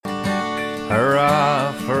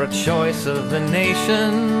for a choice of the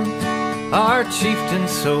nation, our chieftain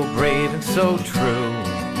so brave and so true.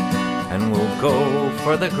 And we'll go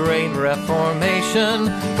for the great Reformation,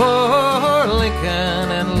 for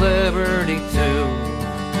Lincoln and liberty too.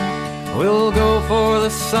 We'll go for the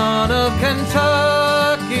son of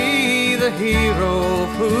Kentucky, the hero of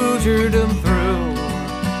Hoosierdom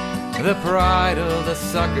through, the pride of the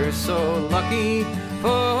suckers so lucky,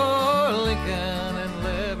 for Lincoln and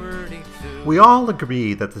liberty too. We all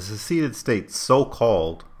agree that the seceded states,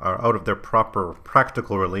 so-called, are out of their proper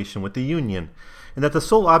practical relation with the Union, and that the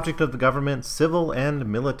sole object of the government, civil and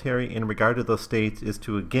military, in regard to those states is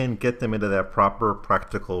to again get them into that proper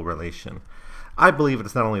practical relation. I believe it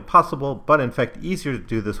is not only possible, but in fact easier to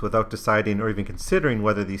do this without deciding or even considering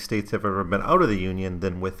whether these states have ever been out of the Union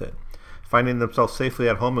than with it. Finding themselves safely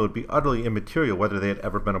at home, it would be utterly immaterial whether they had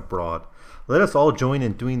ever been abroad. Let us all join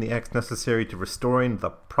in doing the acts necessary to restoring the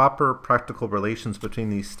proper practical relations between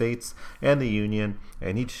these states and the Union,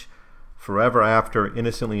 and each forever after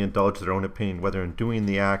innocently indulge their own opinion whether in doing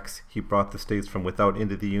the acts he brought the states from without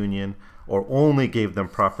into the Union, or only gave them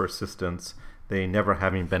proper assistance, they never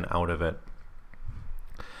having been out of it.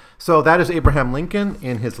 So that is Abraham Lincoln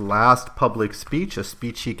in his last public speech, a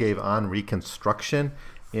speech he gave on Reconstruction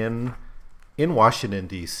in Washington,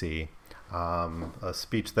 D.C., a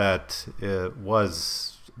speech that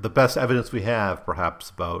was the best evidence we have,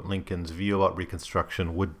 perhaps, about Lincoln's view about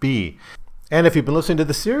Reconstruction would be. And if you've been listening to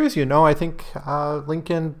the series, you know I think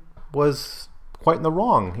Lincoln was quite in the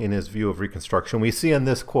wrong in his view of Reconstruction. We see in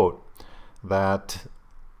this quote that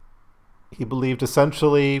he believed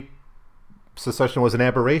essentially secession was an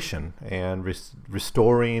aberration, and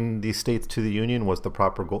restoring these states to the Union was the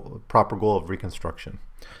proper goal of Reconstruction.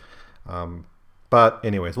 But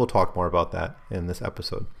anyways, we'll talk more about that in this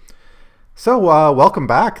episode. So welcome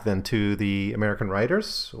back then to the American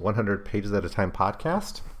Writers 100 Pages at a Time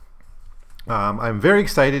podcast. I'm very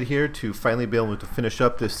excited here to finally be able to finish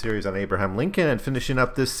up this series on Abraham Lincoln and finishing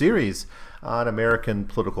up this series on American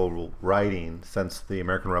political writing since the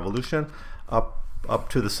American Revolution up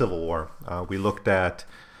to the Civil War. We looked at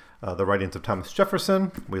the writings of Thomas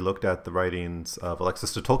Jefferson. We looked at the writings of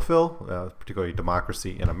Alexis de Tocqueville, particularly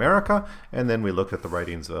Democracy in America, and then we looked at the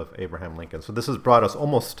writings of Abraham Lincoln. So this has brought us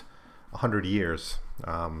almost 100 years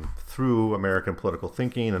through American political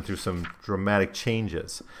thinking and through some dramatic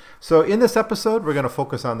changes. So in this episode, we're going to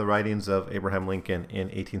focus on the writings of Abraham Lincoln in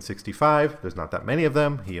 1865. There's not that many of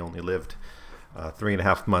them. He only lived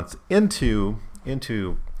 3.5 months into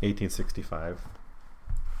 1865.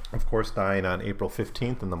 Of course, dying on April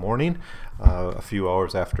 15th in the morning, a few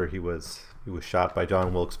hours after he was shot by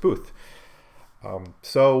John Wilkes Booth.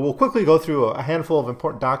 So we'll quickly go through a handful of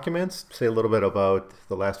important documents, say a little bit about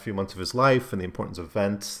the last few months of his life and the important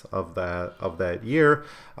events of that year.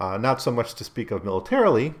 Not so much to speak of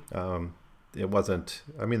militarily. It wasn't.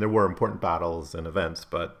 I mean, there were important battles and events,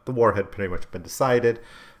 but the war had pretty much been decided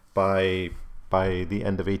by the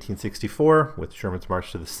end of 1864 with Sherman's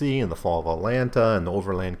March to the Sea and the fall of Atlanta and the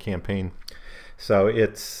Overland Campaign. So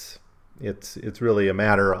it's really a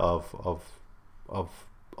matter of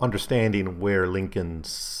understanding where Lincoln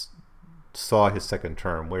saw his second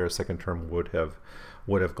term, where his second term would have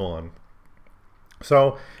gone.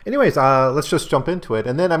 So anyways, let's just jump into it.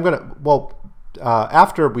 And then I'm going to,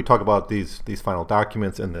 after we talk about these final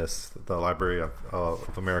documents in the Library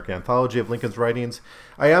of American Anthology of Lincoln's writings,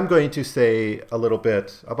 I am going to say a little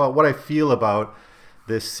bit about what I feel about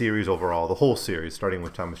this series overall, the whole series, starting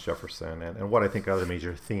with Thomas Jefferson, and what I think are the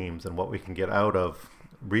major themes and what we can get out of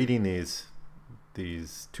reading these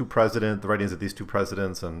two presidents, the writings of these two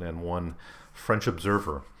presidents and one French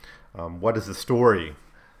observer. What is the story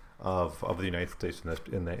of the United States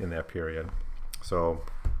in that period? So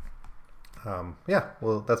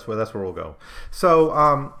that's where we'll go.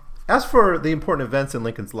 So as for the important events in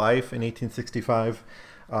Lincoln's life in 1865,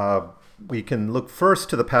 we can look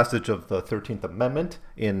first to the passage of the 13th Amendment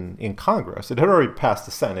in Congress. It had already passed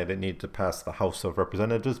the Senate. It needed to pass the House of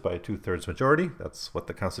Representatives by a 2/3 majority. That's what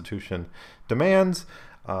the Constitution demands.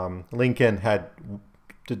 Lincoln had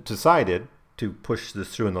decided to push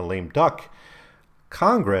this through in the lame duck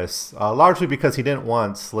Congress, largely because he didn't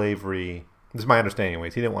want slavery. This is my understanding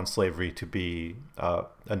anyways. He didn't want slavery to be a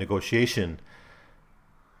negotiation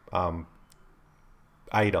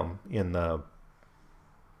item in the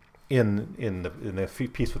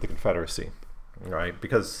peace with the Confederacy, right?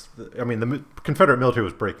 Because the Confederate military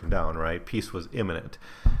was breaking down, right? Peace was imminent,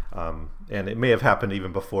 and it may have happened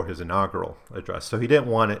even before his inaugural address. So he didn't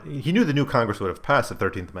want it. He knew the new Congress would have passed the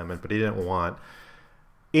 13th Amendment, but he didn't want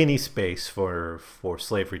any space for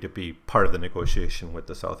slavery to be part of the negotiation with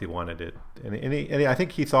the South. He wanted it, and I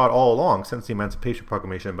think he thought all along, since the Emancipation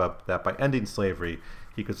Proclamation, about that by ending slavery,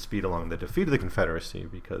 he could speed along the defeat of the Confederacy,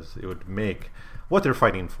 because it would make what they're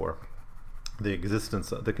fighting for, the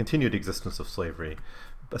continued existence of slavery,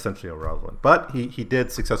 essentially irrelevant. But he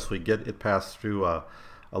did successfully get it passed through a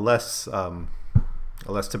less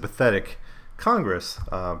sympathetic Congress,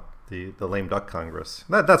 the lame duck Congress.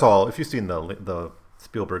 That's all. If you've seen the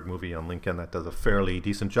Spielberg movie on Lincoln, that does a fairly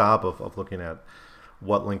decent job of looking at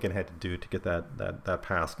what Lincoln had to do to get that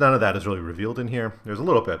passed. None of that is really revealed in here. There's a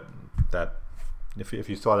little bit that, if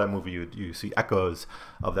you saw that movie, you see echoes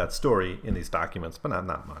of that story in these documents, but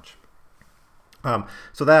not much.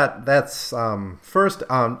 So that's first,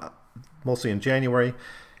 mostly in January.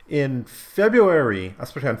 In February,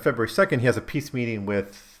 especially on February 2nd, he has a peace meeting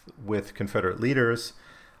with Confederate leaders,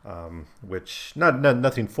 which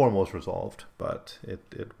nothing formal was resolved, but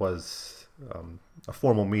it was a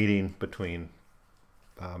formal meeting between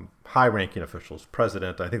high-ranking officials.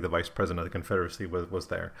 President, I think the vice president of the Confederacy was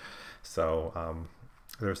there. So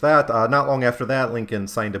there's that. Not long after that, Lincoln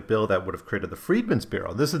signed a bill that would have created the Freedmen's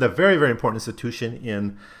Bureau. This is a very, very important institution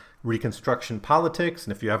in Reconstruction politics,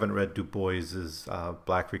 and if you haven't read Du Bois's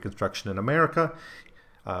Black Reconstruction in America,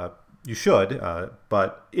 you should,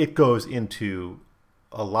 but it goes into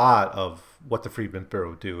a lot of what the Freedmen's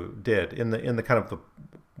Bureau did in the kind of the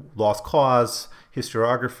lost cause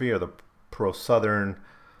historiography, or the pro-Southern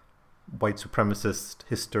white supremacist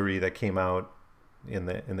history that came out in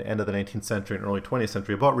the end of the 19th century and early 20th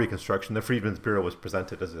century about Reconstruction. The Freedmen's Bureau was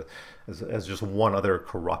presented as just one other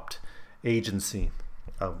corrupt agency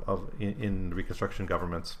in Reconstruction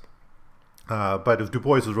governments. But Du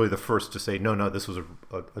Bois was really the first to say, no, this was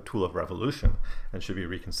a tool of revolution and should be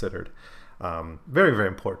reconsidered. Very, very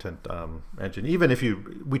important engine. Even if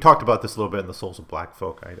we talked about this a little bit in The Souls of Black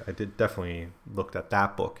Folk. I did definitely looked at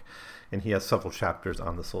that book, and he has several chapters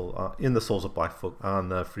on in The Souls of Black Folk on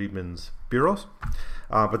the Freedmen's Bureaus.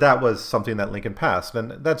 But that was something that Lincoln passed,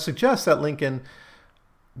 and that suggests that Lincoln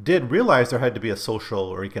did realize there had to be a social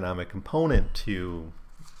or economic component to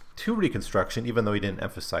Reconstruction, even though he didn't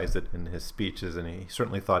emphasize it in his speeches, and he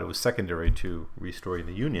certainly thought it was secondary to restoring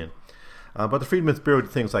the Union. But the Freedmen's Bureau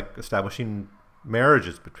did things like establishing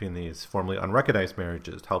marriages between these formerly unrecognized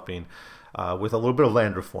marriages, helping with a little bit of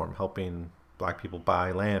land reform, helping Black people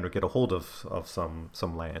buy land or get a hold of some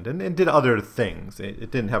land, and did other things.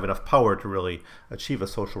 It didn't have enough power to really achieve a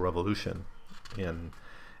social revolution in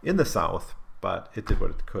the South, but it did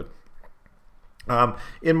what it could.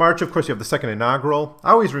 In March, of course, you have the second inaugural.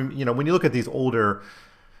 I always, when you look at these older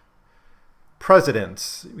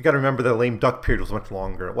presidents, we got to remember the lame duck period was much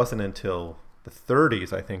longer. It wasn't until the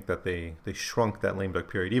 30s, I think, that they shrunk that lame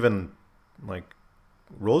duck period. Even like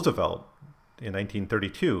Roosevelt in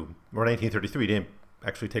 1932 or 1933 didn't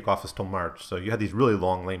actually take office till March. So you had these really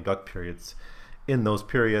long lame duck periods in those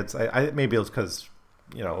periods. Maybe it was because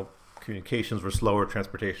communications were slower,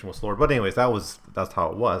 transportation was slower. But anyways, that's how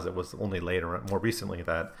it was. It was only later, more recently,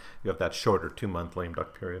 that you have that shorter 2-month lame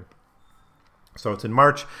duck period. So it's in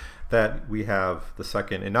March that we have the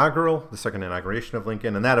second inauguration of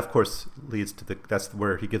Lincoln, and that, of course, leads to that's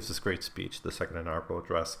where he gives this great speech, the second inaugural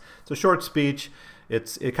address. It's a short speech.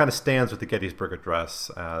 It kind of stands with the Gettysburg Address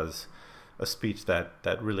as a speech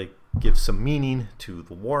that really gives some meaning to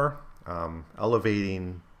the war,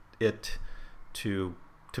 elevating it to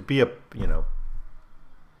be about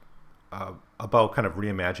kind of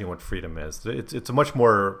reimagining what freedom is. It's a much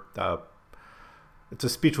more it's a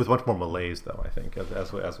speech with much more malaise, though, I think,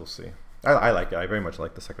 as we'll see. I like it. I very much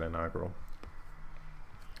like the second inaugural.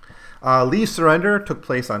 Lee's surrender took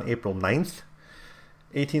place on April 9th,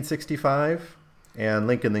 1865, and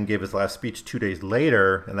Lincoln then gave his last speech 2 days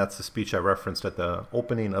later, and that's the speech I referenced at the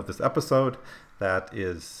opening of this episode. That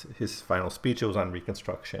is his final speech. It was on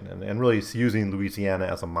Reconstruction, and really he's using Louisiana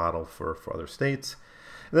as a model for other states.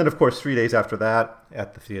 And then, of course, 3 days after that,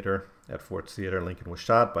 at the theater, at Ford's Theater, Lincoln was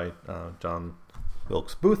shot by John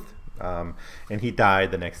Wilkes Booth, and he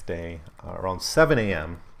died the next day around 7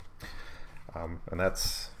 a.m. And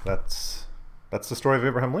that's the story of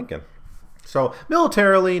Abraham Lincoln. So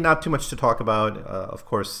militarily, not too much to talk about. Of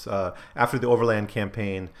course, after the Overland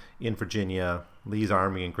Campaign in Virginia, Lee's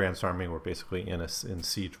army and Grant's army were basically in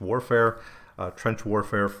siege warfare, trench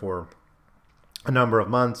warfare for a number of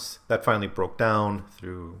months. That finally broke down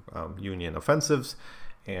through Union offensives,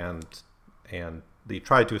 and Lee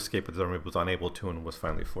tried to escape, but the army was unable to and was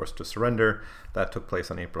finally forced to surrender. That took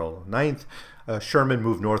place on April 9th. Sherman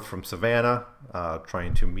moved north from Savannah,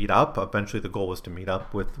 trying to meet up. Eventually, the goal was to meet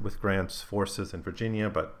up with Grant's forces in Virginia,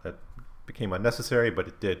 but that became unnecessary. But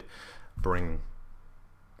it did bring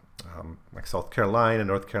like South Carolina,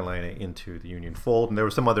 North Carolina into the Union fold, and there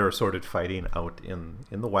was some other assorted fighting out in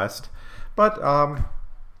the West. But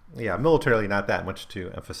militarily not that much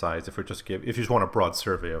to emphasize if you just want a broad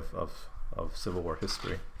survey of Civil War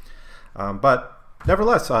history. But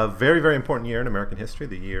nevertheless, a very, very important year in American history,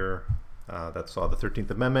 the year that saw the 13th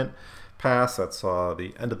Amendment pass, that saw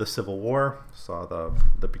the end of the Civil War, saw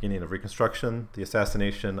the beginning of Reconstruction, the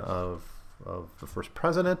assassination of the first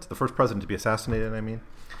president to be assassinated, I mean.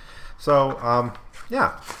 So,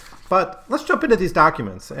 but let's jump into these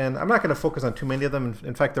documents, and I'm not going to focus on too many of them.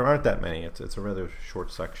 In fact, there aren't that many. It's a rather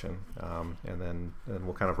short section, and then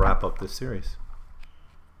we'll kind of wrap up this series.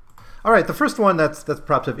 All right, the first one that's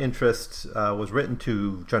perhaps of interest was written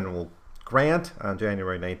to General Grant on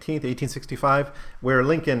January 19th, 1865, where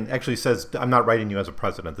Lincoln actually says, "I'm not writing you as a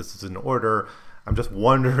president. This is an order. I'm just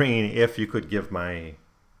wondering if you could give my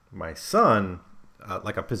son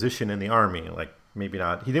like a position in the army, like maybe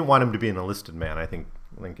not." He didn't want him to be an enlisted man. I think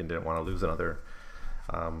Lincoln didn't want to lose another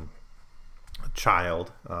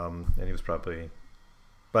child, and he was probably.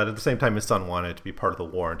 But at the same time, his son wanted to be part of the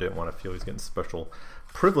war and didn't want to feel he was getting special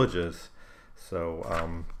privileges.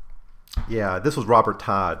 So, this was Robert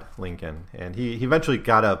Todd Lincoln, and he eventually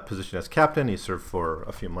got a position as captain. He served for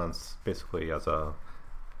a few months, basically as a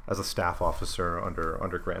staff officer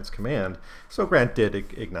under Grant's command. So Grant did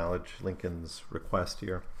acknowledge Lincoln's request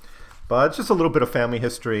here. But it's just a little bit of family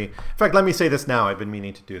history. In fact, let me say this now. I've been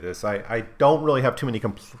meaning to do this. I don't really have too many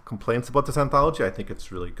complaints about this anthology. I think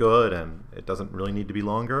it's really good, and it doesn't really need to be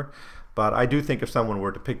longer. But I do think if someone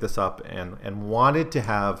were to pick this up and wanted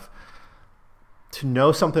to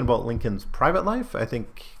know something about Lincoln's private life, I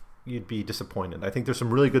think you'd be disappointed. I think there's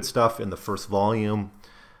some really good stuff in the first volume,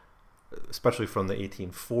 especially from the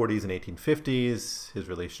 1840s and 1850s, his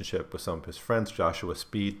relationship with some of his friends, Joshua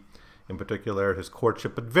Speed in particular, his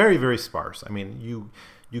courtship, but very, very sparse. I mean, you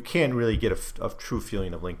can't really get a true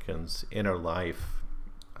feeling of Lincoln's inner life,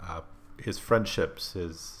 his friendships,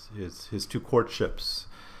 his two courtships,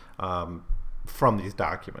 from these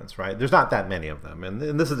documents, right? There's not that many of them.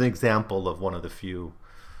 And this is an example of one of the few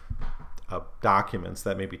documents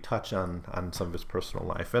that maybe touch on some of his personal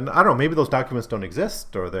life. And I don't know, maybe those documents don't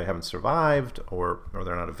exist, or they haven't survived, or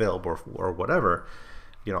they're not available, or whatever.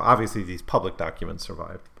 Obviously these public documents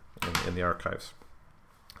survived in the archives.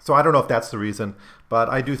 So I don't know if that's the reason, but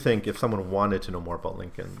I do think if someone wanted to know more about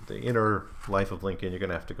Lincoln, the inner life of Lincoln, you're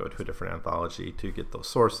going to have to go to a different anthology to get those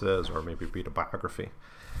sources, or maybe read a biography.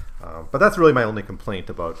 But that's really my only complaint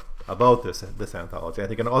about this anthology. I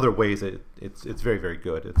think in other ways it's very, very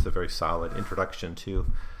good. It's a very solid introduction to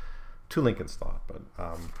Lincoln's thought. But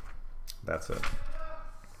that's it.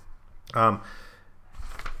 The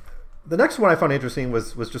next one I found interesting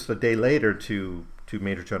was just a day later to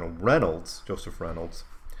Major General Reynolds, Joseph Reynolds.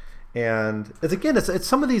 And it's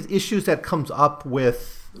some of these issues that comes up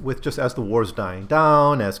with just as the war's dying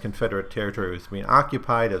down, as Confederate territory was being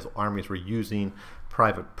occupied, as armies were using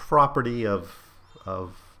private property of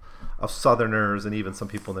Southerners and even some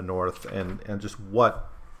people in the North, and just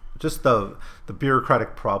the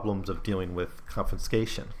bureaucratic problems of dealing with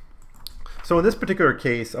confiscation. So in this particular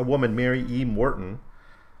case, a woman, Mary E. Morton,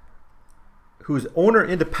 who's owner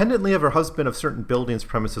independently of her husband of certain buildings,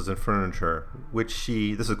 premises, and furniture, this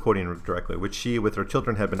is quoting directly, which she with her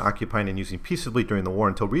children had been occupying and using peaceably during the war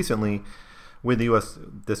until recently, when the U.S.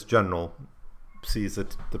 this general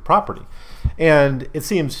seized the property. And it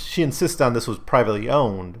seems she insists on this was privately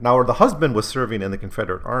owned. Now, the husband was serving in the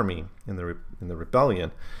Confederate Army in the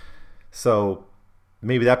rebellion, so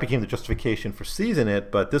maybe that became the justification for seizing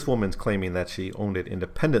it, but this woman's claiming that she owned it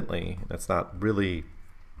independently. That's not really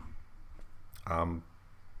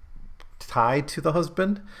tied to the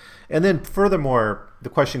husband. And then furthermore, the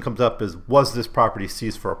question comes up is, was this property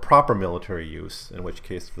seized for a proper military use, in which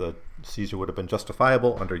case the seizure would have been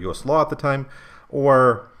justifiable under U.S. law at the time,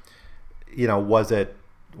 or was it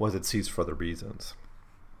seized for other reasons?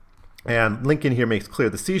 And Lincoln here makes clear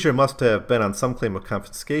the seizure must have been on some claim of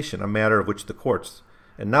confiscation, a matter of which the courts,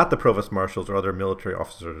 and not the provost marshals or other military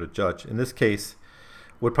officers, are to judge. In this case,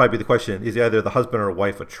 would probably be the question: is either the husband or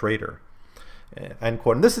wife a traitor? End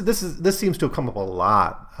quote. And this seems to have come up a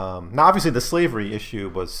lot. Now, obviously, the slavery issue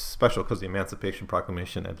was special because the Emancipation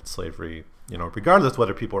Proclamation ended slavery, regardless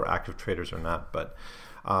whether people were active traitors or not. But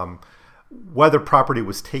whether property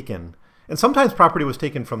was taken, and sometimes property was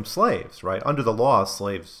taken from slaves, right? Under the law,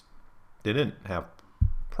 slaves didn't have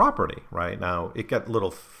property, right? Now, it got a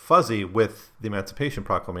little fuzzy with the Emancipation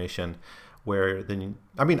Proclamation, where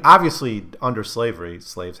obviously, under slavery,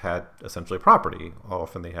 slaves had essentially property.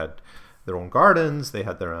 Often they had their own gardens, they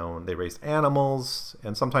raised animals,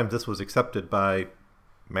 and sometimes this was accepted by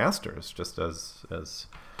masters, just as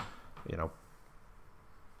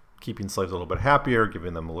keeping slaves a little bit happier,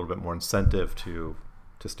 giving them a little bit more incentive to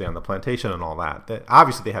stay on the plantation and all that.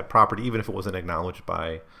 Obviously, they had property, even if it wasn't acknowledged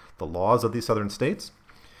by the laws of these southern states.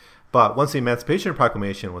 But once the Emancipation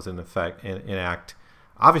Proclamation was in effect, in act,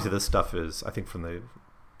 obviously this stuff is, I think from the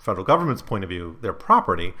federal government's point of view, their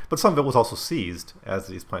property, but some of it was also seized as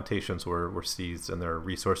these plantations were seized and their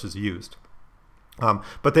resources used.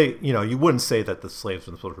 But you wouldn't say that the slaves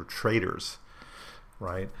were traders,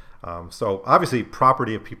 right? So obviously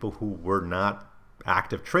property of people who were not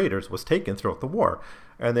active traders was taken throughout the war.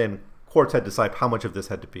 And then courts had to decide how much of this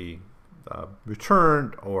had to be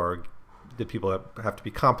returned, or did people have to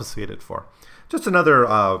be compensated for. Just another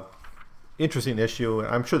interesting issue.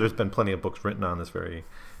 I'm sure there's been plenty of books written on this very,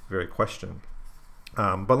 very question.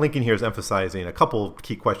 But Lincoln here is emphasizing a couple of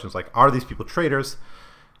key questions, like, are these people traders?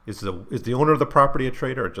 Is the owner of the property a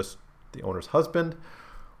trader, or just the owner's husband?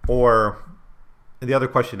 Or the other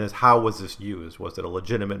question is, how was this used? Was it a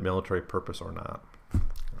legitimate military purpose or not?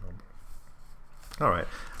 All right.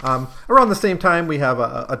 Around the same time, we have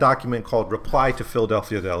a document called Reply to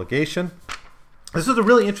Philadelphia Delegation. This is a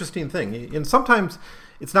really interesting thing. And sometimes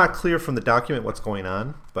it's not clear from the document what's going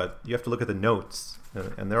on, but you have to look at the notes.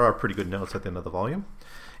 And there are pretty good notes at the end of the volume.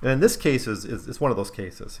 And in this case, is one of those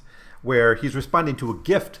cases where he's responding to a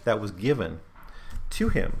gift that was given to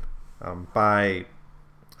him by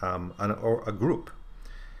a group.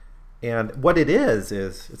 And what it is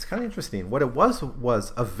it's kind of interesting. What it was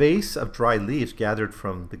a vase of dry leaves gathered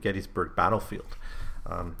from the Gettysburg battlefield.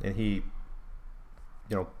 And he,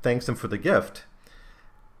 thanks him for the gift,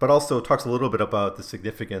 but also talks a little bit about the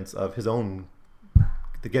significance of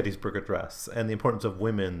the Gettysburg Address and the importance of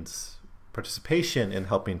women's participation in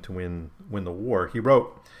helping to win the war. He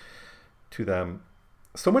wrote to them,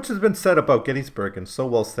 "So much has been said about Gettysburg, and so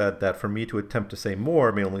well said that for me to attempt to say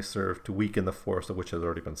more may only serve to weaken the force of which has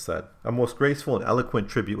already been said. A most graceful and eloquent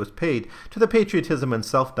tribute was paid to the patriotism and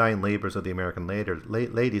self-dying labors of the American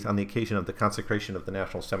ladies on the occasion of the consecration of the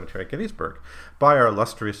National Cemetery at Gettysburg by our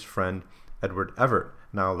illustrious friend Edward Everett,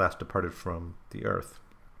 now last departed from the earth."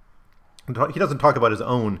 He doesn't talk about his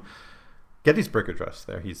own Gettysburg Address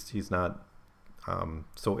there. He's not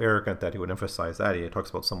so arrogant that he would emphasize that. He talks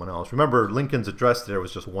about someone else. Remember, Lincoln's address there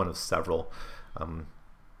was just one of several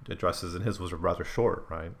addresses, and his was rather short,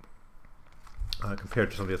 right?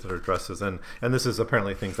 Compared to some of the other addresses. And this is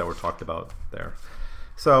apparently things that were talked about there.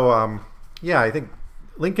 So, I think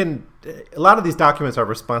Lincoln, a lot of these documents are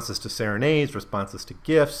responses to serenades, responses to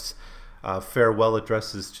gifts, farewell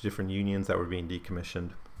addresses to different unions that were being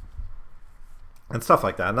decommissioned, and stuff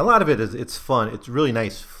like that. And a lot of it's fun. It's really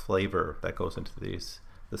nice flavor that goes into this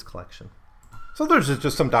collection. So there's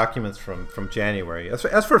just some documents from January.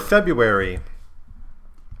 As for February,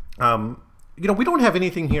 we don't have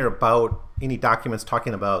anything here about any documents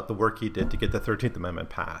talking about the work he did to get the 13th Amendment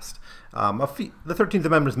passed. The 13th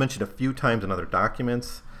Amendment is mentioned a few times in other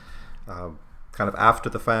documents, kind of after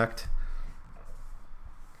the fact.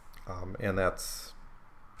 And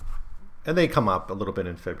they come up a little bit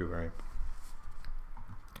in February.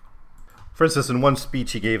 For instance, in one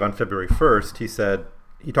speech he gave on February 1st,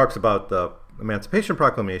 he talks about the Emancipation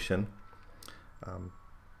Proclamation.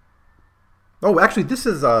 Actually, this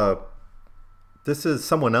is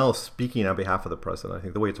someone else speaking on behalf of the president, I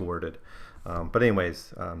think, the way it's worded. But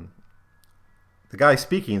anyways, the guy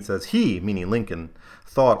speaking says, he, meaning Lincoln,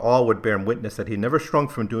 thought all would bear witness that he never shrunk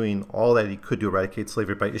from doing all that he could to eradicate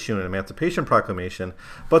slavery by issuing an Emancipation Proclamation,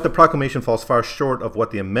 but the proclamation falls far short of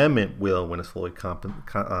what the amendment will when it's fully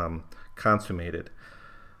consummated.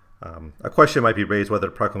 A question might be raised whether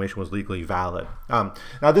the proclamation was legally valid. Now,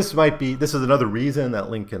 this is another reason that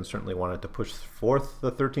Lincoln certainly wanted to push forth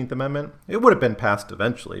the 13th Amendment. It would have been passed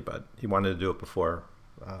eventually, but he wanted to do it before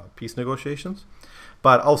peace negotiations.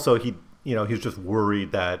 But also, he was just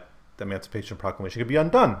worried that the Emancipation Proclamation could be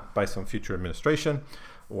undone by some future administration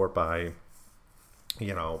or by,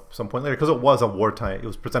 some point later, because it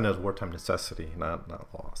was presented as wartime necessity, not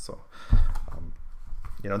law. So,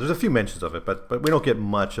 there's a few mentions of it, but we don't get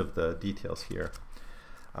much of the details here.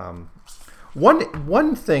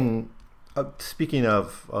 One thing, speaking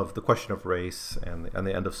of the question of race and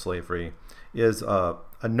the end of slavery, is a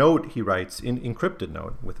note he writes, encrypted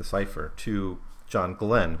note with a cipher, to John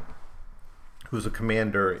Glenn, who's a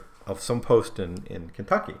commander of some post in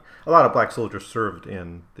Kentucky. A lot of black soldiers served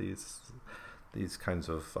in these kinds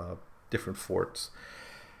of different forts.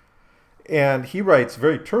 And he writes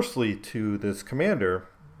very tersely to this commander,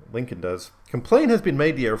 Lincoln does, "Complaint has been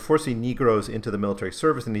made they are forcing Negroes into the military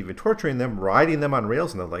service and even torturing them, riding them on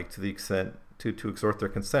rails and the like to the extent to extort their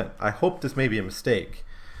consent. I hope this may be a mistake.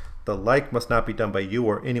 The like must not be done by you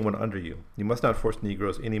or anyone under you. You must not force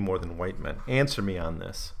Negroes any more than white men. Answer me on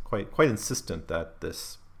this. Quite insistent that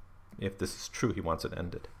if this is true, he wants it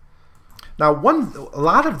ended. Now, a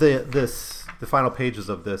lot of the final pages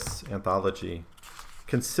of this anthology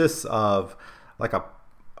consists of like a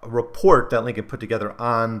report that Lincoln put together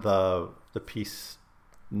on the peace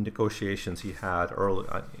negotiations he had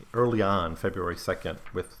early on, February 2nd,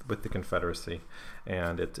 with the Confederacy,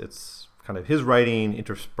 and it's kind of his writing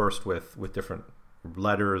interspersed with different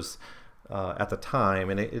letters at the time,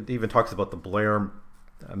 and it even talks about the Blair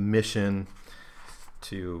mission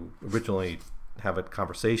to originally have a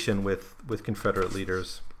conversation with Confederate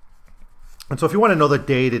leaders. And so if you want to know the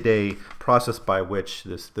day-to-day process by which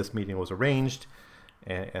this meeting was arranged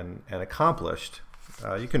and accomplished,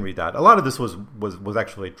 you can read that. A lot of this was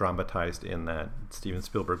actually dramatized in that Steven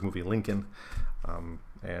Spielberg movie Lincoln,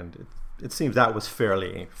 and it seems that was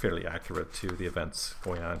fairly accurate to the events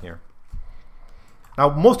going on here. Now,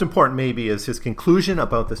 most important maybe is his conclusion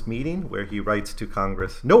about this meeting, where he writes to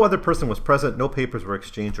Congress, "No other person was present, no papers were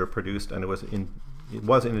exchanged or produced, and it was in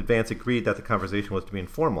advance agreed that the conversation was to be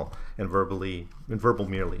informal and verbal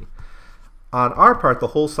merely. On our part, the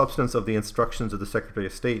whole substance of the instructions of the Secretary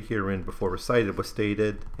of State herein before recited was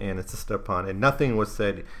stated and insisted upon, and nothing was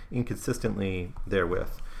said inconsistently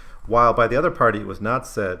therewith. While by the other party it was not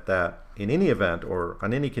said that in any event or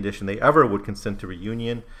on any condition they ever would consent to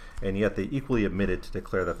reunion, and yet they equally admitted to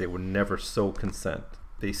declare that they would never so consent.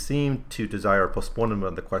 They seemed to desire a postponement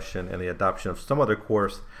of the question and the adoption of some other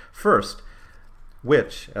course first,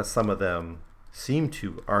 which, as some of them seemed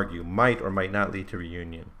to argue, might or might not lead to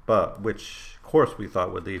reunion, but which course we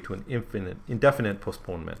thought would lead to an indefinite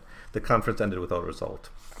postponement. The conference ended without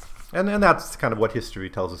result." And that's kind of what history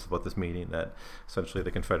tells us about this meeting, that essentially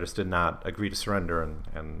the Confederates did not agree to surrender,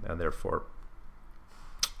 and therefore,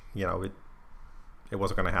 it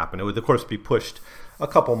wasn't going to happen. It would, of course, be pushed a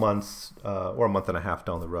couple months or a month and a half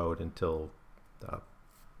down the road until,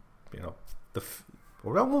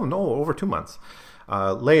 over 2 months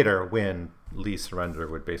later, when Lee's surrender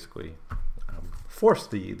would basically force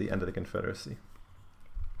the end of the Confederacy.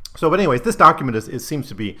 So, but anyways, this document it seems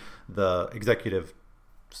to be the executive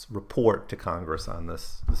report to Congress on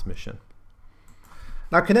this mission.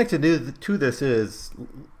 Now, connected to this is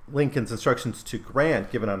Lincoln's instructions to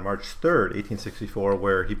Grant, given on March 3rd, 1864,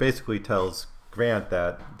 where he basically tells Grant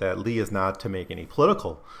that Lee is not to make any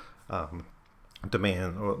political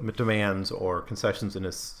demands or concessions in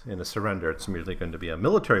his surrender. It's merely going to be a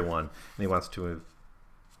military one, and he wants to,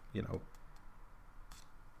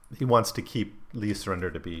 he wants to keep Lee's surrender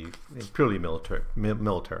to be purely a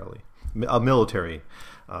military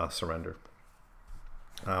surrender.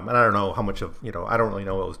 And I don't know how much of I don't really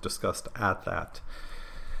know what was discussed at that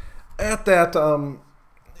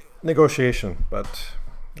negotiation, but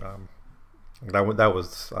that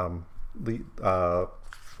was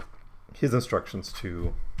his instructions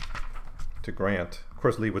to Grant. Of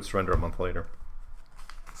course, Lee would surrender a month later.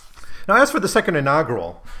 Now, as for the second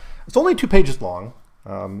inaugural, it's only 2 pages long.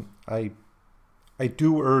 I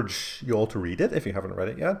do urge you all to read it if you haven't read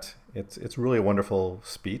it yet. It's really a wonderful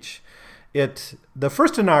speech. The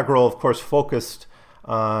first inaugural, of course, focused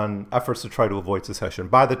on efforts to try to avoid secession.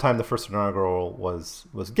 By the time the first inaugural was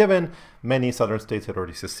given, many southern states had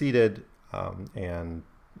already seceded, and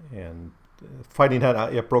fighting had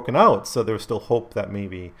not yet broken out. So there was still hope that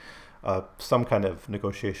maybe some kind of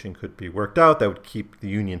negotiation could be worked out that would keep the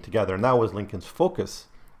Union together, and that was Lincoln's focus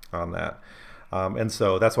on that. And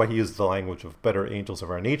so that's why he used the language of better angels of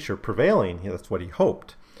our nature prevailing. That's what he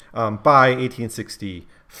hoped. By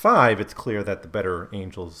 1865, it's clear that the better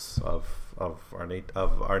angels of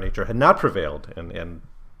our nature had not prevailed, and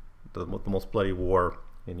the most bloody war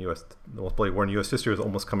in U.S. history was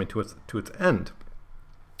almost coming to its end.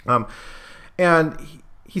 And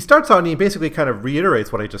he starts out and he basically kind of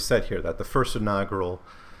reiterates what I just said here, that the first inaugural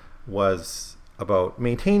was about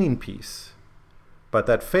maintaining peace, but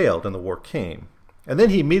that failed and the war came. And then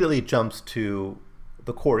he immediately jumps to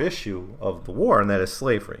the core issue of the war, and that is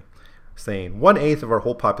slavery, saying 1/8 of our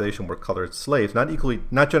whole population were colored slaves, not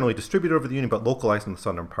generally distributed over the Union, but localized in the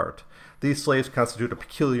southern part. These slaves constitute a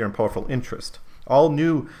peculiar and powerful interest. All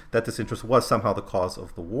knew that this interest was somehow the cause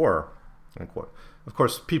of the war, unquote. Of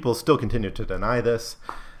course, people still continue to deny this,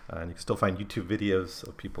 and you can still find YouTube videos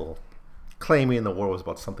of people claiming the war was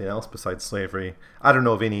about something else besides slavery. I don't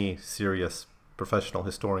know of any serious professional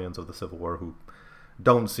historians of the Civil War who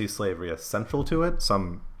don't see slavery as central to it.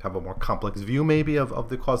 Some have a more complex view maybe of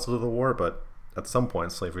the causes of the war, but at some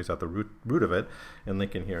point slavery is at the root of it, and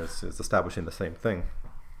Lincoln here is establishing the same thing.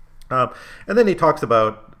 And then he talks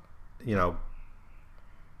about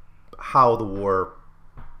how the war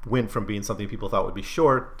went from being something people thought would be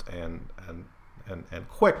short and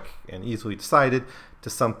quick and easily decided to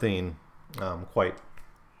something quite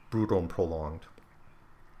brutal and prolonged.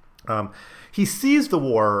 He sees the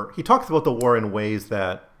war, he talks about the war in ways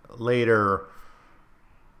that later,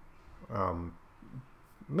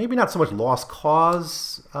 maybe not so much lost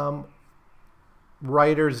cause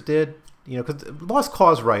writers did, because lost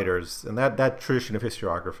cause writers and that tradition of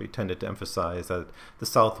historiography tended to emphasize that the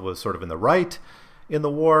South was sort of in the right in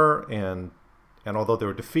the war, and although they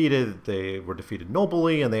were defeated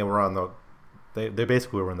nobly, and they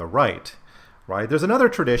basically were in the right. Right. There's another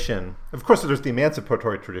tradition. Of course, there's the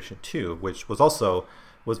emancipatory tradition too, which was also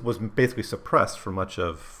was basically suppressed for much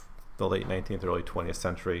of the late 19th, early 20th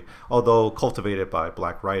century, although cultivated by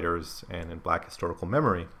black writers and in black historical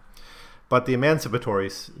memory. But the emancipatory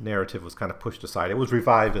narrative was kind of pushed aside. It was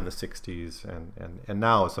revived in the 60s, and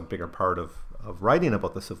now it's a bigger part of writing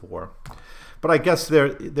about the Civil War. But I guess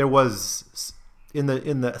there was in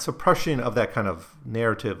the suppression of that kind of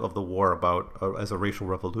narrative of the war as a racial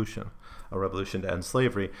revolution, a revolution to end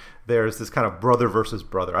slavery, there's this kind of brother versus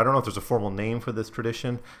brother. I don't know if there's a formal name for this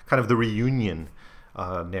tradition, kind of the reunion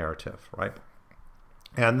narrative, right?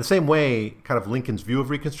 And the same way, kind of Lincoln's view of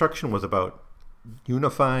Reconstruction was about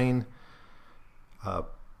unifying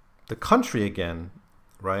the country again,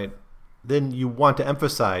 right? Then you want to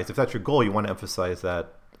emphasize, if that's your goal, you want to emphasize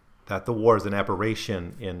that the war is an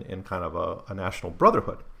aberration in kind of a national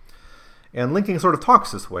brotherhood. And Lincoln sort of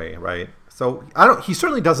talks this way, right? So he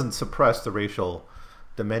certainly doesn't suppress the racial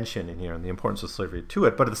dimension in here and the importance of slavery to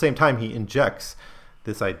it, but at the same time he injects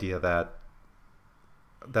this idea that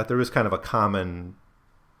there is kind of a common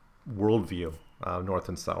worldview, North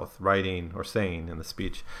and South, writing or saying in the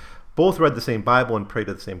speech. Both read the same Bible and pray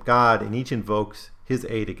to the same God, and each invokes his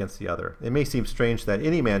aid against the other. It may seem strange that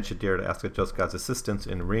any man should dare to ask a just God's assistance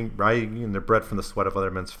in wringing their bread from the sweat of other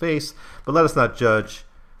men's face, but let us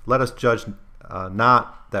judge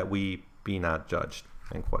not that we be not judged,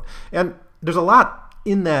 end quote. And there's a lot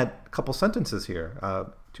in that couple sentences here,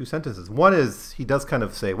 two sentences. One is he does kind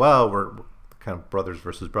of say, well, we're kind of brothers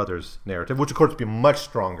versus brothers narrative, which of course would be much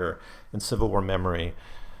stronger in Civil War memory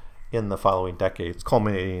in the following decades,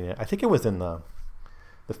 culminating, I think it was in the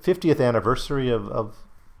 50th anniversary of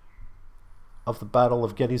the Battle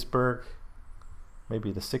of Gettysburg,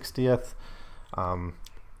 maybe the 60th,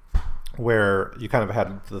 where you kind of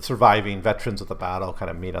had the surviving veterans of the battle kind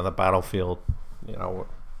of meet on the battlefield,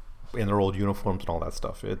 in their old uniforms and all that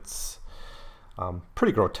stuff. It's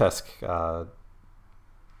pretty grotesque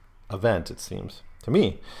event, it seems to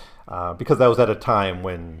me, because that was at a time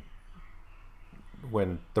when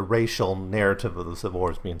the racial narrative of the Civil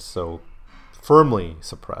War is being so firmly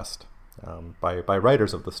suppressed by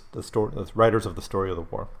writers of the story of the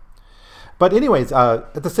war. But anyways,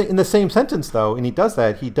 in the same sentence though, and he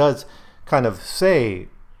does kind of say,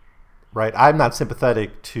 right, I'm not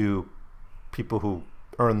sympathetic to people who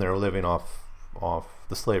earn their living off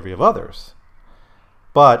the slavery of others,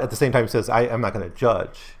 but at the same time he says I'm not going to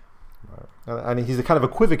judge. I mean, he's kind of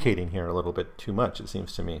equivocating here a little bit too much, it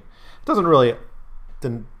seems to me. It doesn't really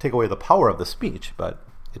take away the power of the speech, but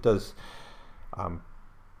it does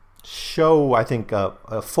show, I think,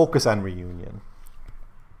 a focus on reunion,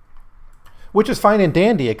 which is fine and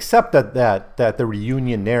dandy, except that the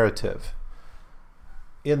reunion narrative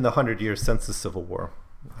in the 100 years since the Civil War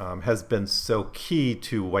has been so key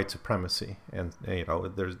to white supremacy. And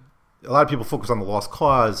there's a lot of people focus on the lost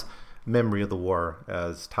cause memory of the war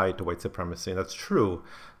as tied to white supremacy, and that's true.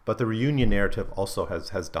 But the reunion narrative also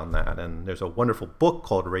has done that. And there's a wonderful book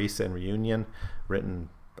called Race and Reunion, written,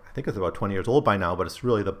 I think it's about 20 years old by now, but it's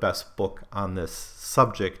really the best book on this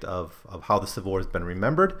subject of how the Civil War has been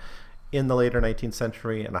remembered in the later 19th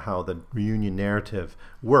century and how the reunion narrative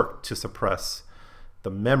worked to suppress the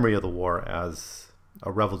memory of the war as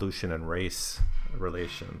a revolution in race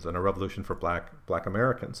relations and a revolution for black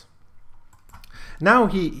Americans. Now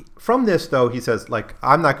from this though, he says, like,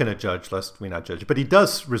 I'm not going to judge lest we not judge, but he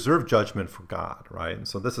does reserve judgment for God, right? And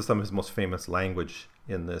so this is some of his most famous language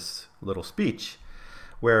in this little speech,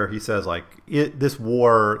 where he says, like, this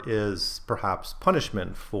war is perhaps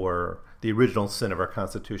punishment for the original sin of our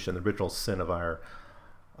Constitution, the original sin of our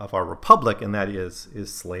republic, and that is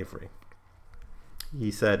slavery.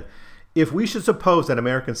 He said, if we should suppose that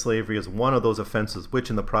American slavery is one of those offenses which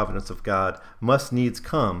in the providence of God must needs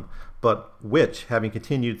come, but which, having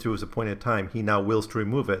continued through his appointed time, he now wills to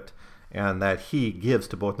remove it, and that he gives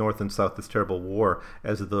to both North and South this terrible war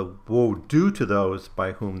as the woe due to those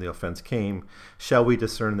by whom the offense came, shall we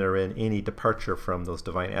discern therein any departure from those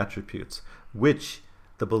divine attributes, which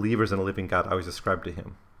the believers in a living God always ascribe to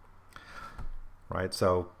him? right?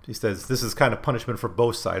 So he says this is kind of punishment for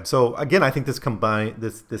both sides. So again, I think this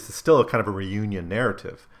is still a kind of a reunion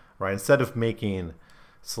narrative, right? Instead of making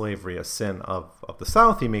slavery a sin of the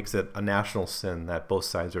South, he makes it a national sin that both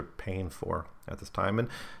sides are paying for at this time. And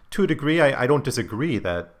to a degree, I don't disagree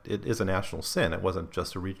that it is a national sin. It wasn't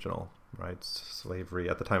just a regional, right? Slavery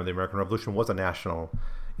at the time of the American Revolution was a national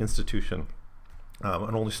institution,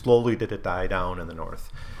 and only slowly did it die down in the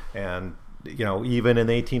North. And even in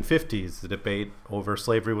the 1850s, the debate over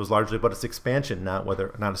slavery was largely about its expansion, not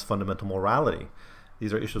its fundamental morality.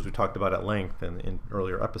 These are issues we talked about at length in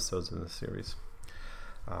earlier episodes in this series.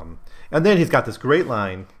 And then he's got this great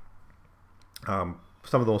line, some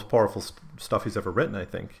of the most powerful stuff he's ever written, I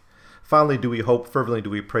think. Fondly do we hope, fervently do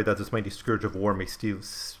we pray that this mighty scourge of war may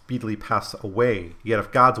speedily pass away. Yet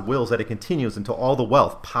if God's wills that it continues until all the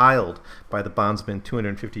wealth piled by the bondsmen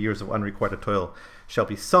 250 years of unrequited toil shall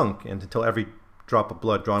be sunk, and until every drop of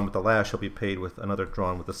blood drawn with the lash shall be paid with another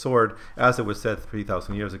drawn with the sword, as it was said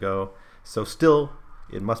 3,000 years ago, so still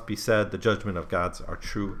it must be said the judgment of God's are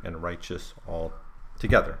true and righteous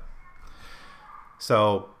altogether.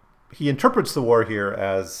 So he interprets the war here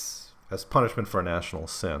as punishment for a national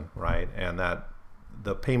sin, right? And that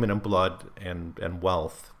the payment in blood and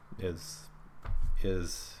wealth is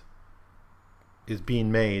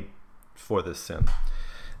being made for this sin.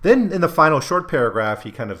 Then in the final short paragraph,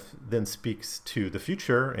 he kind of then speaks to the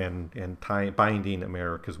future and binding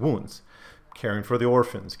America's wounds, caring for the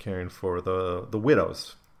orphans, caring for the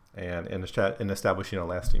widows, and establishing a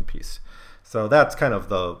lasting peace. So that's kind of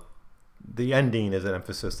the ending is an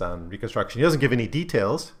emphasis on Reconstruction. He doesn't give any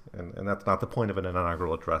details, and that's not the point of an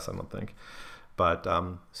inaugural address, I don't think. But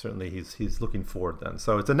certainly he's looking forward then.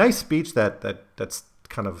 So it's a nice speech that's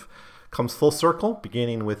kind of comes full circle,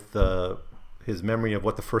 beginning with his memory of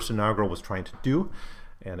what the first inaugural was trying to do,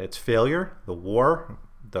 and its failure, the war,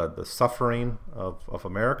 the suffering of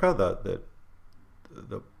America,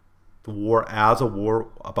 the war as a war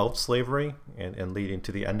about slavery, and leading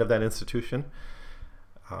to the end of that institution.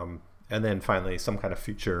 And then finally, some kind of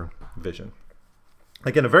future vision.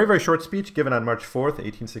 Again, a very, very short speech given on March 4th,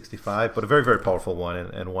 1865, but a very, very powerful one,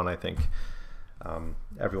 and one I think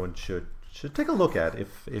everyone should take a look at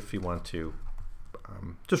if you want to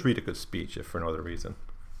just read a good speech, if for no other reason.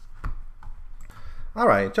 All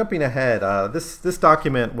right, jumping ahead, this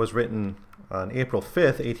document was written on April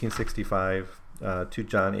 5th, 1865, to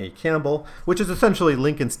John A. Campbell, which is essentially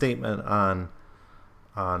Lincoln's statement on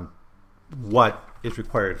what is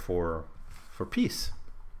required for peace.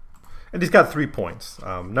 And he's got 3 points.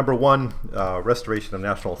 Number 1, restoration of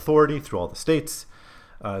national authority through all the states.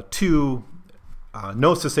 2,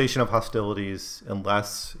 no cessation of hostilities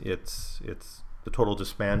unless it's the total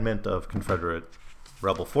disbandment of Confederate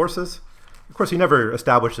rebel forces. Of course, he never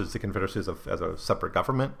establishes the Confederacy as a separate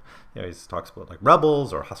government. He talks about like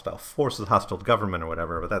rebels or hostile forces, hostile government or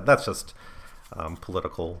whatever, but that's just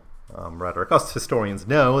political rhetoric. Us historians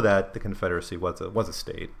know that the Confederacy was a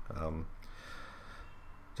state,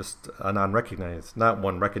 just a non-recognized, not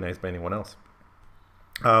one recognized by anyone else.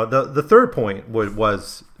 The third point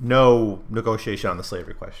was no negotiation on the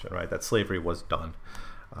slavery question, right? That slavery was done,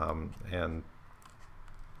 and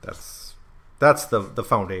that's the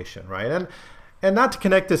foundation, right? And not to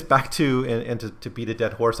connect this back to and to beat a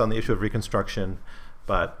dead horse on the issue of Reconstruction,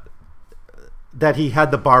 but that he had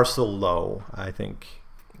the bar so low, I think.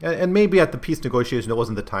 And maybe at the peace negotiation, it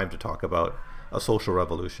wasn't the time to talk about a social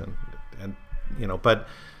revolution, but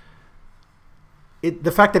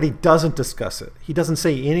the fact that he doesn't discuss it, he doesn't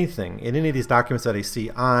say anything in any of these documents that I see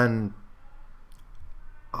on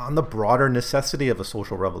the broader necessity of a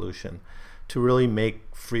social revolution to really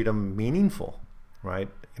make freedom meaningful, right?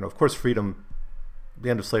 Of course, freedom, the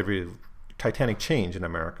end of slavery, titanic change in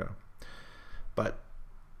America, but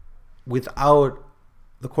without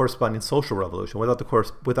the corresponding social revolution,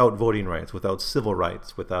 without voting rights, without civil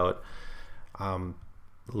rights, without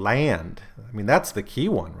land. I mean, that's the key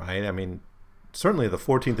one, right? I mean, certainly the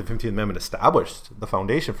 14th and 15th Amendment established the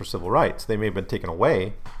foundation for civil rights. They may have been taken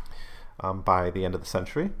away by the end of the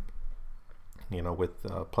century, with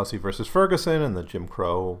Plessy versus Ferguson and the Jim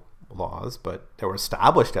Crow laws, but they were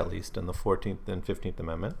established at least in the 14th and 15th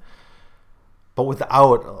Amendment. But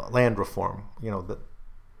without land reform,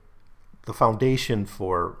 the foundation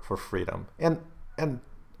for freedom and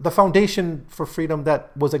the foundation for freedom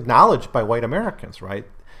that was acknowledged by white Americans, right?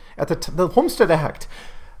 At the Homestead Act,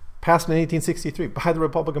 passed in 1863 by the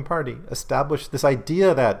Republican Party, established this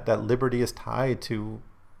idea that liberty is tied to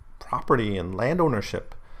property and land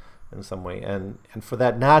ownership in some way, and for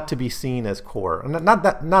that not to be seen as core. And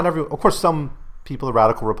not every, of course, some people, the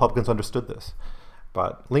radical Republicans, understood this,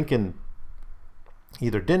 but Lincoln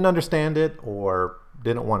either didn't understand it or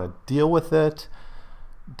didn't want to deal with it,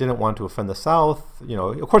 didn't want to offend the South.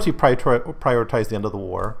 Of course, he prioritized the end of the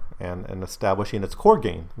war and establishing its core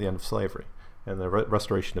gain, the end of slavery and the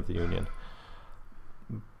restoration of the Union.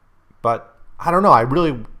 But I don't know. I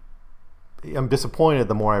really am disappointed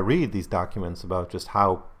the more I read these documents about just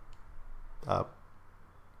how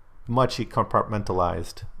much he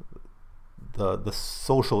compartmentalized the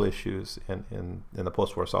social issues in the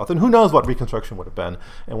post-war South. And who knows what Reconstruction would have been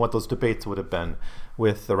and what those debates would have been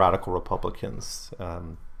with the radical Republicans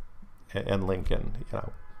and Lincoln.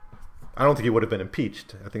 I don't think he would have been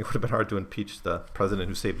impeached. I think it would have been hard to impeach the president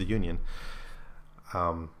who saved the Union.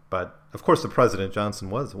 But of course, the president Johnson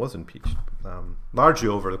was impeached, largely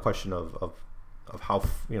over the question of how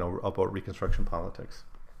about Reconstruction politics.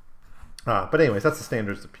 But anyways, that's the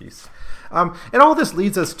standards of peace. And all this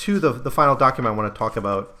leads us to the final document I want to talk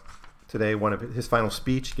about today, one of his final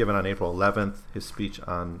speech given on April 11th, his speech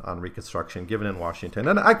on Reconstruction given in Washington.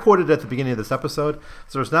 And I quoted at the beginning of this episode,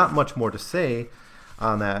 so there's not much more to say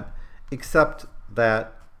on that, except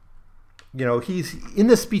that, he's in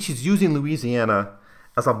this speech, he's using Louisiana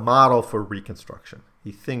as a model for Reconstruction.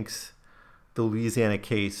 He thinks the Louisiana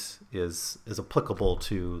case is applicable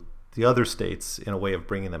to the other states in a way of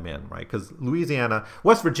bringing them in, right? Because Louisiana,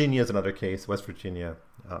 West Virginia is another case. West Virginia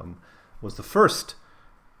was the first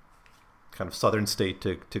kind of southern state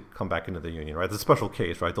to come back into the Union, right? It's a special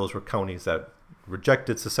case, right? Those were counties that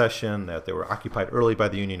rejected secession, that they were occupied early by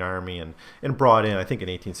the Union Army and brought in, I think, in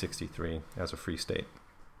 1863 as a free state.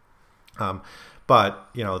 But,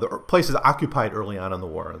 the places occupied early on in the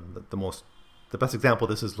war, the best example of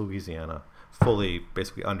this is Louisiana, fully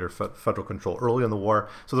basically under federal control early in the war.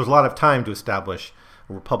 So there's a lot of time to establish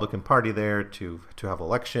a Republican Party there, to have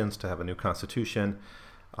elections, to have a new constitution.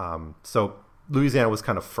 So Louisiana was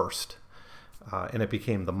kind of first, and it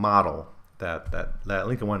became the model that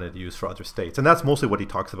Lincoln wanted to use for other states. And that's mostly what he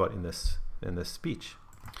talks about in this speech.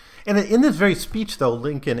 And in this very speech, though,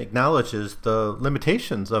 Lincoln acknowledges the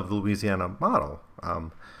limitations of the Louisiana model.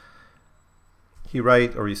 He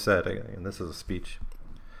said, and this is a speech,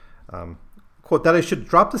 quote, that I should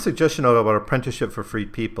drop the suggestion about apprenticeship for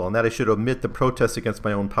freed people, and that I should omit the protest against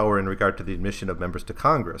my own power in regard to the admission of members to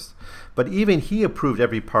Congress. But even he approved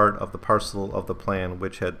every part of the parcel of the plan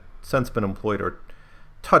which had since been employed or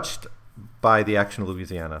touched by the action of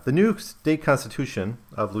Louisiana. The new state constitution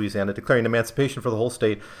of Louisiana, declaring emancipation for the whole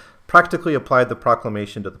state, practically applied the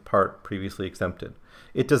proclamation to the part previously exempted.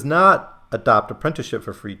 It does not adopt apprenticeship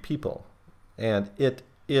for freed people, and it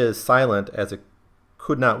is silent, as it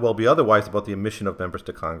could not well be otherwise, about the admission of members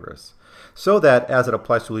to Congress, so that, as it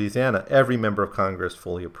applies to Louisiana, every member of Congress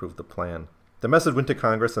fully approved the plan. The message went to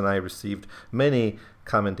Congress, and I received many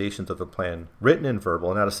commendations of the plan, written and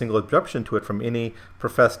verbal, and not a single objection to it from any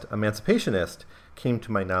professed emancipationist came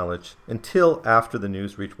to my knowledge until after the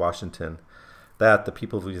news reached Washington that the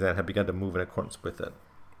people of Louisiana had begun to move in accordance with it.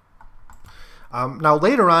 Now,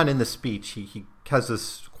 later on in the speech, he has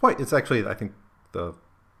this it's actually, I think,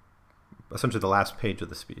 essentially the last page of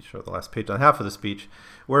the speech, or the last page and a half of the speech,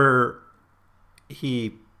 where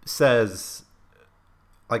he says,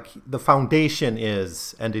 the foundation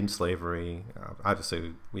is ending slavery.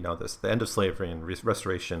 Obviously, we know this, the end of slavery and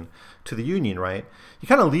restoration to the Union, right? He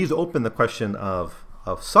kind of leaves open the question of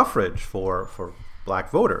suffrage for black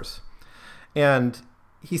voters. And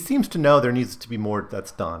he seems to know there needs to be more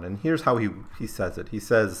that's done. And here's how he says it. He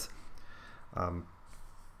says,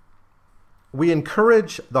 we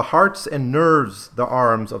encourage the hearts and nerves, the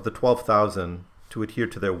arms of the 12,000 to adhere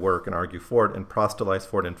to their work and argue for it and proselytize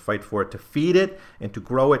for it and fight for it, to feed it and to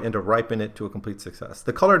grow it and to ripen it to a complete success.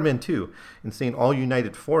 The colored men, too, in saying all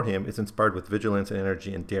united for him, is inspired with vigilance and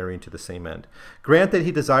energy and daring to the same end. Grant that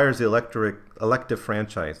he desires the elective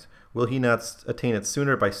franchise. Will he not attain it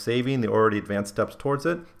sooner by saving the already advanced steps towards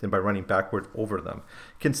it than by running backward over them?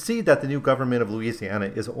 Concede that the new government of Louisiana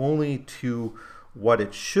is only to what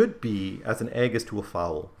it should be as an egg is to a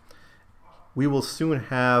fowl. We will soon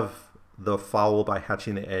have the fowl by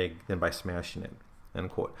hatching the egg than by smashing it,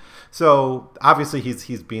 end quote. So obviously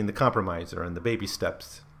he's being the compromiser and the baby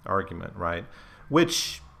steps argument, right?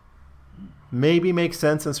 Which maybe makes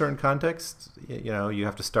sense in certain contexts. You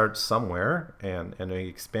have to start somewhere and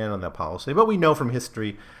expand on that policy. But we know from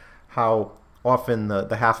history how often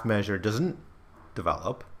the half measure doesn't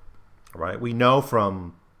develop, right? We know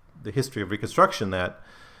from the history of Reconstruction that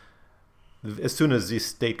as soon as these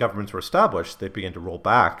state governments were established, they began to roll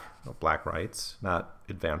back black rights, not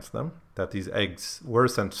advance them. That these eggs were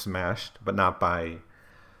since smashed, but not by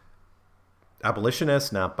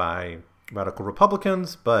abolitionists, not by radical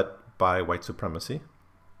Republicans, but by white supremacy.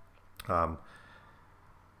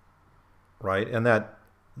 right? And that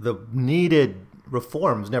the needed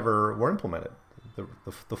reforms never were implemented.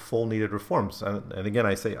 The full needed reforms, and again,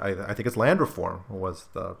 I think it's land reform was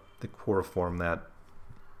the core reform that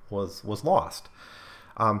was lost.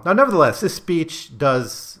 Now, nevertheless, this speech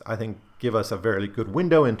does, I think, give us a very good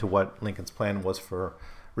window into what Lincoln's plan was for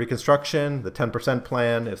Reconstruction, the 10%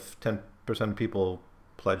 plan. If 10% of people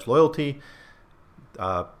pledge loyalty,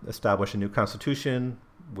 establish a new constitution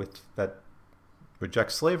that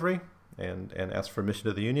rejects slavery and asks for admission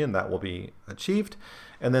to the Union, that will be achieved.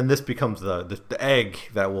 And then this becomes the egg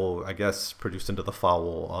that will, I guess, produce into the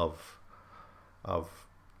fowl of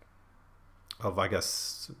I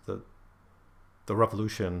guess, the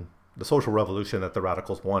revolution, the social revolution that the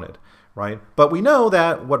radicals wanted, right? But we know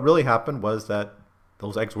that what really happened was that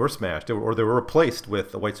those eggs were smashed, or they were replaced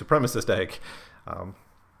with a white supremacist egg.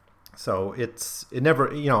 So it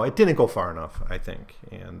never, it didn't go far enough, I think.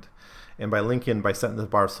 And by Lincoln, by setting the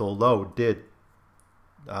bar so low, did,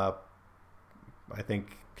 I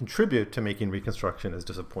think, contribute to making Reconstruction as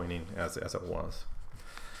disappointing as it was.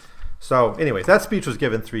 So anyways, that speech was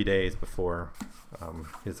given 3 days before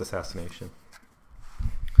his assassination.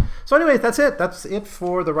 So anyways, that's it. That's it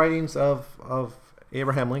for the writings of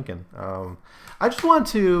Abraham Lincoln. I just want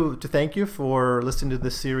to thank you for listening to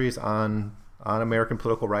this series on American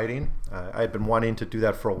political writing. I've been wanting to do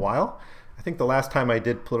that for a while. I think the last time I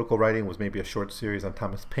did political writing was maybe a short series on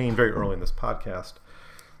Thomas Paine very early in this podcast.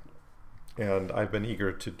 And I've been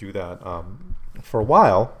eager to do that for a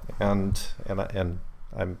while, and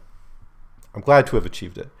I'm glad to have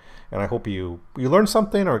achieved it. And I hope you learned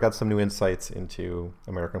something or got some new insights into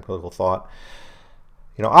American political thought.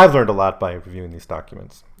 I've learned a lot by reviewing these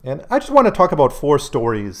documents. And I just want to talk about 4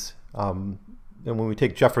 stories. And when we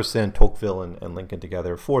take Jefferson, Tocqueville, and Lincoln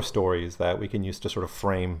together, 4 stories that we can use to sort of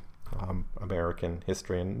frame American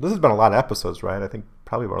history. And this has been a lot of episodes, right? I think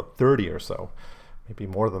probably about 30 or so, maybe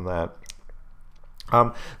more than that.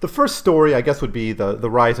 The first story, I guess, would be the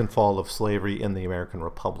rise and fall of slavery in the American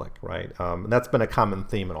Republic, right? And that's been a common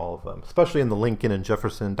theme in all of them, especially in the Lincoln and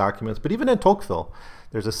Jefferson documents. But even in Tocqueville,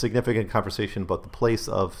 there's a significant conversation about the place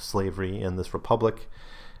of slavery in this republic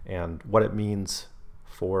and what it means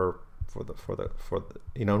for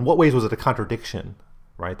in what ways was it a contradiction,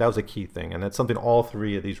 right? That was a key thing, and that's something all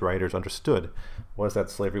 3 of these writers understood, was that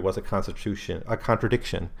slavery was a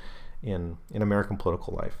contradiction in American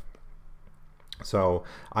political life. So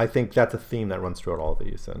I think that's a theme that runs throughout all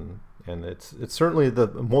these, and it's certainly the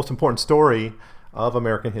most important story of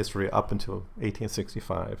American history up until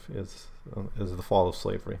 1865 is the fall of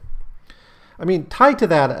slavery. I mean, tied to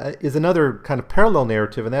that is another kind of parallel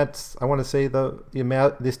narrative, and that's, I want to say, the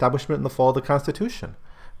establishment and the fall of the Constitution.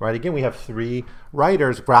 Right? Again, we have 3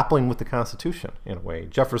 writers grappling with the Constitution in a way.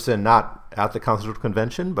 Jefferson, not at the Constitutional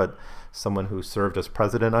Convention, but someone who served as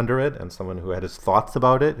president under it and someone who had his thoughts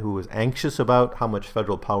about it, who was anxious about how much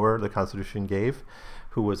federal power the Constitution gave,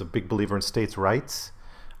 who was a big believer in states' rights.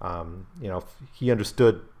 He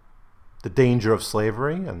understood the danger of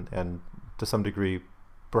slavery and to some degree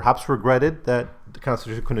perhaps regretted that the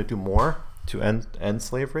Constitution couldn't do more to end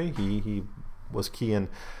slavery. He was key in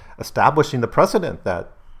establishing the precedent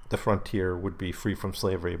that the frontier would be free from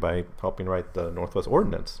slavery by helping write the Northwest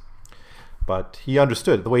Ordinance. But he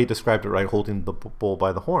understood, the way he described it, right, holding the bull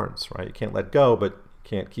by the horns, right? You can't let go, but you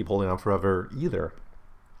can't keep holding on forever either.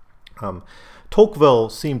 Tocqueville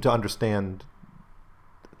seemed to understand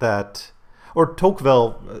that, or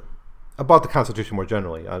Tocqueville, about the Constitution more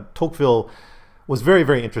generally, Tocqueville was very,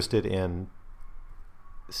 very interested in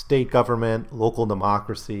state government, local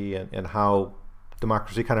democracy, and how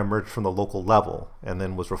democracy kind of emerged from the local level and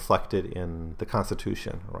then was reflected in the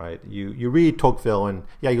Constitution, right? You read Tocqueville and,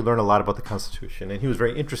 you learn a lot about the Constitution. And he was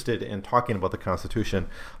very interested in talking about the Constitution,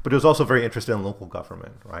 but he was also very interested in local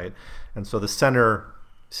government, right? And so the center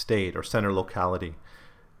state or center locality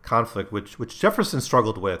conflict, which Jefferson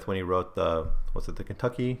struggled with when he wrote the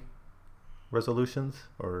Kentucky resolutions?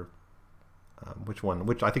 Or which one?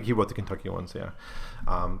 Which I think he wrote the Kentucky ones,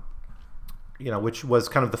 which was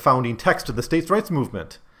kind of the founding text of the states' rights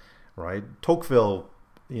movement, right? Tocqueville,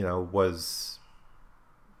 was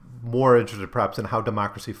more interested perhaps in how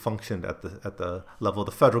democracy functioned at the level of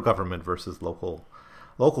the federal government versus local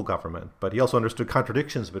government. But he also understood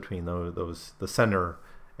contradictions between the center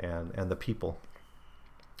and the people.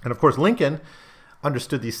 And of course, Lincoln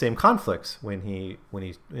understood these same conflicts when he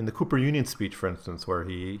in the Cooper Union speech, for instance, where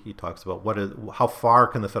he talks about how far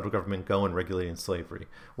can the federal government go in regulating slavery?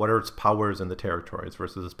 What are its powers in the territories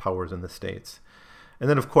versus its powers in the states? And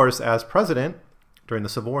then, of course, as president during the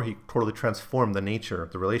Civil War, he totally transformed the nature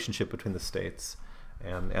of the relationship between the states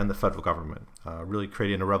and the federal government, really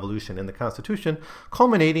creating a revolution in the Constitution,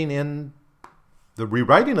 culminating in the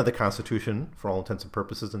rewriting of the Constitution, for all intents and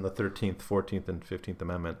purposes, in the 13th, 14th, and 15th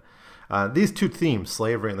Amendment. These two themes,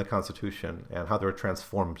 slavery and the Constitution, and how they were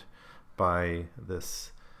transformed by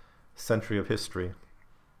this century of history,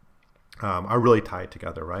 are really tied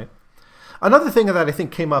together, right? Another thing that I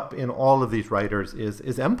think came up in all of these writers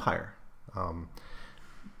is empire.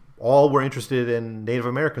 All were interested in Native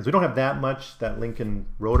Americans. We don't have that much that Lincoln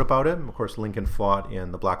wrote about it. Of course, Lincoln fought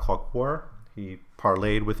in the Black Hawk War. He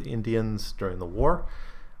parlayed with Indians during the war.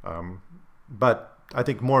 But I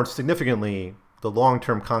think more significantly, the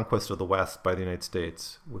long-term conquest of the West by the United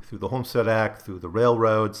States, through the Homestead Act, through the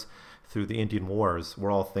railroads, through the Indian Wars,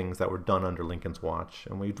 were all things that were done under Lincoln's watch.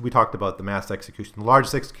 And we talked about the mass execution, the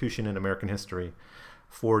largest execution in American history,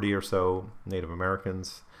 40 or so Native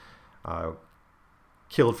Americans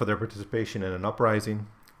killed for their participation in an uprising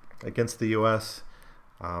against the U.S.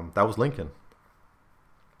 That was Lincoln.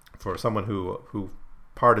 For someone who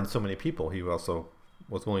pardoned so many people, he also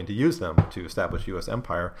was willing to use them to establish U.S.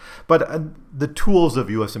 empire. But the tools of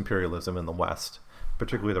U.S. imperialism in the West,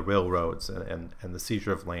 particularly the railroads and the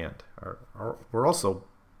seizure of land, were also,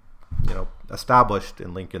 established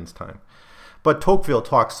in Lincoln's time. But Tocqueville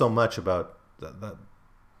talks so much about the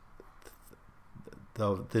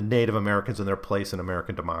Native Americans and their place in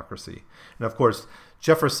American democracy. And of course,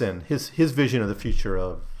 Jefferson, his vision of the future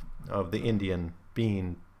of the Indian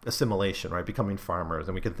being assimilation, right, becoming farmers.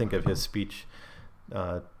 And we can think of his speech,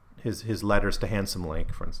 his letters to Handsome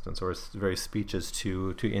Lake, for instance, or his various speeches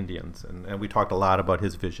to Indians. And we talked a lot about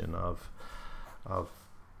his vision of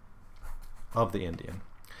the Indian.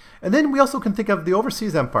 And then we also can think of the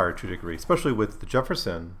overseas empire to a degree, especially with the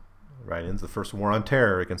Jefferson writings, the first war on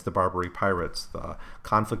terror against the Barbary pirates, the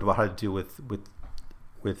conflict about how to deal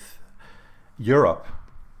with Europe.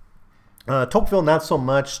 Tocqueville not so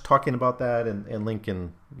much talking about that, and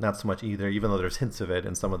Lincoln not so much either, even though there's hints of it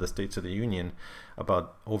in some of the states of the Union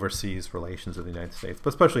about overseas relations of the United States, but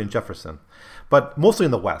especially in Jefferson. But mostly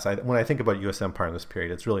in the West. When I think about U.S. empire in this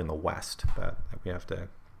period, it's really in the West that we have to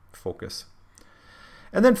focus.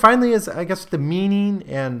 And then finally is, I guess, the meaning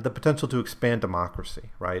and the potential to expand democracy,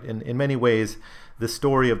 right? In many ways, the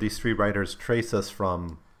story of these three writers trace us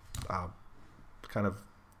from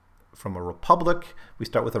from a republic. We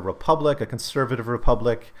start with a republic, a conservative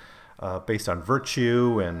republic, based on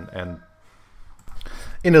virtue, and an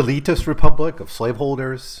elitist republic of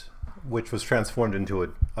slaveholders, which was transformed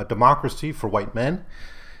into a democracy for white men,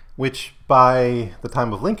 which by the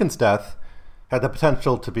time of Lincoln's death had the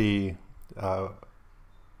potential to be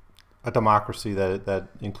a democracy that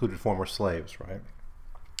included former slaves, right?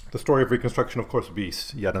 The story of Reconstruction, of course, would be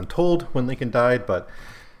yet untold when Lincoln died, but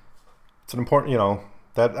it's an important,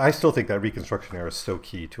 that I still think that Reconstruction era is so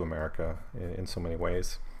key to America in so many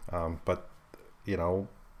ways. But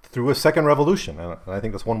through a second revolution, and I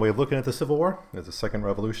think that's one way of looking at the Civil War, is a second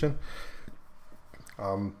revolution.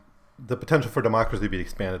 The potential for democracy to be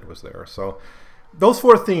expanded was there. So those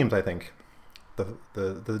four themes, I think,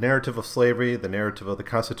 the narrative of slavery, the narrative of the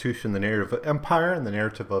Constitution, the narrative of empire, and the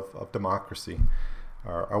narrative of democracy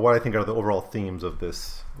are what I think are the overall themes of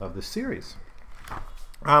this series.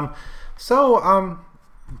 So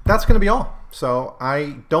that's going to be all. So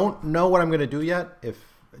I don't know what I'm going to do yet.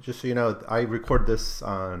 Just so you know, I record this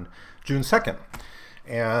on June 2nd,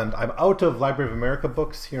 and I'm out of Library of America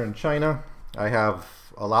books here in China. I have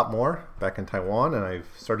a lot more back in Taiwan, and I've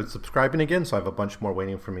started subscribing again, so I have a bunch more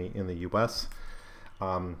waiting for me in the U.S.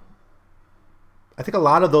 I think a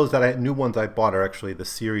lot of those new ones I bought are actually the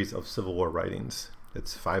series of Civil War writings.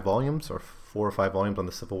 It's 5 volumes or 4 or 5 volumes on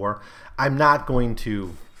the Civil War. I'm not going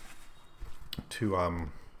to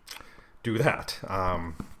do that,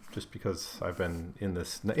 just because I've been in the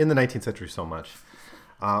 19th century so much.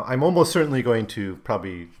 I'm almost certainly going to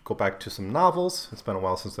probably go back to some novels. It's been a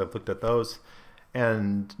while since I've looked at those,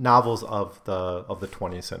 and novels of the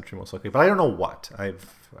 20th century most likely. But I don't know what. I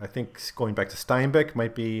think going back to Steinbeck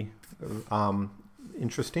might be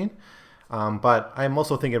interesting. But I'm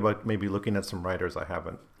also thinking about maybe looking at some writers I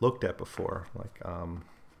haven't looked at before, like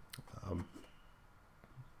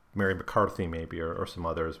Mary McCarthy maybe, or some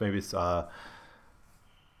others. Maybe it's I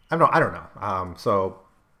don't know.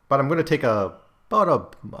 But I'm going to take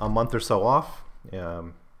about a month or so off.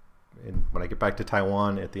 When I get back to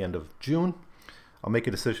Taiwan at the end of June, I'll make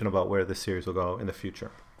a decision about where this series will go in the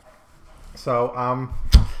future. So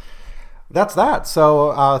that's that.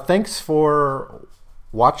 So thanks for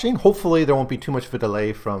watching. Hopefully there won't be too much of a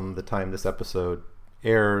delay from the time this episode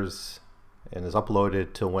airs and is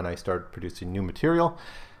uploaded till when I start producing new material.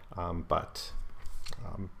 But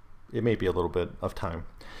it may be a little bit of time.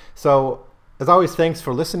 So as always, thanks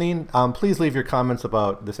for listening. Please leave your comments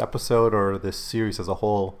about this episode or this series as a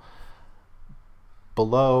whole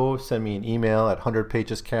below. Send me an email at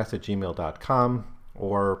 100pagescast@gmail.com,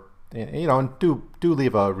 or and do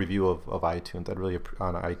leave a review of iTunes.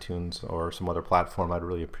 On iTunes or some other platform. I'd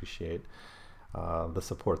really appreciate the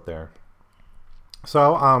support there.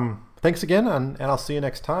 So thanks again, and I'll see you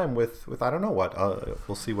next time with I don't know what.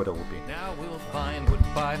 We'll see what it will be. Now we'll find what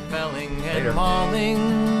by felling and mauling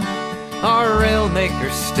our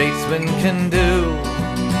railmakers, statesmen can do.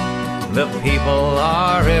 The people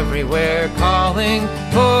are everywhere calling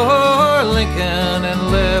for Lincoln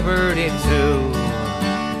and liberty too.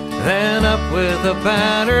 Then up with a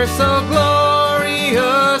banner so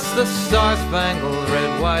glorious, the star-spangled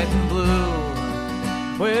red, white, and blue.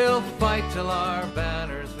 We'll fight till our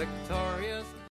banner's victorious.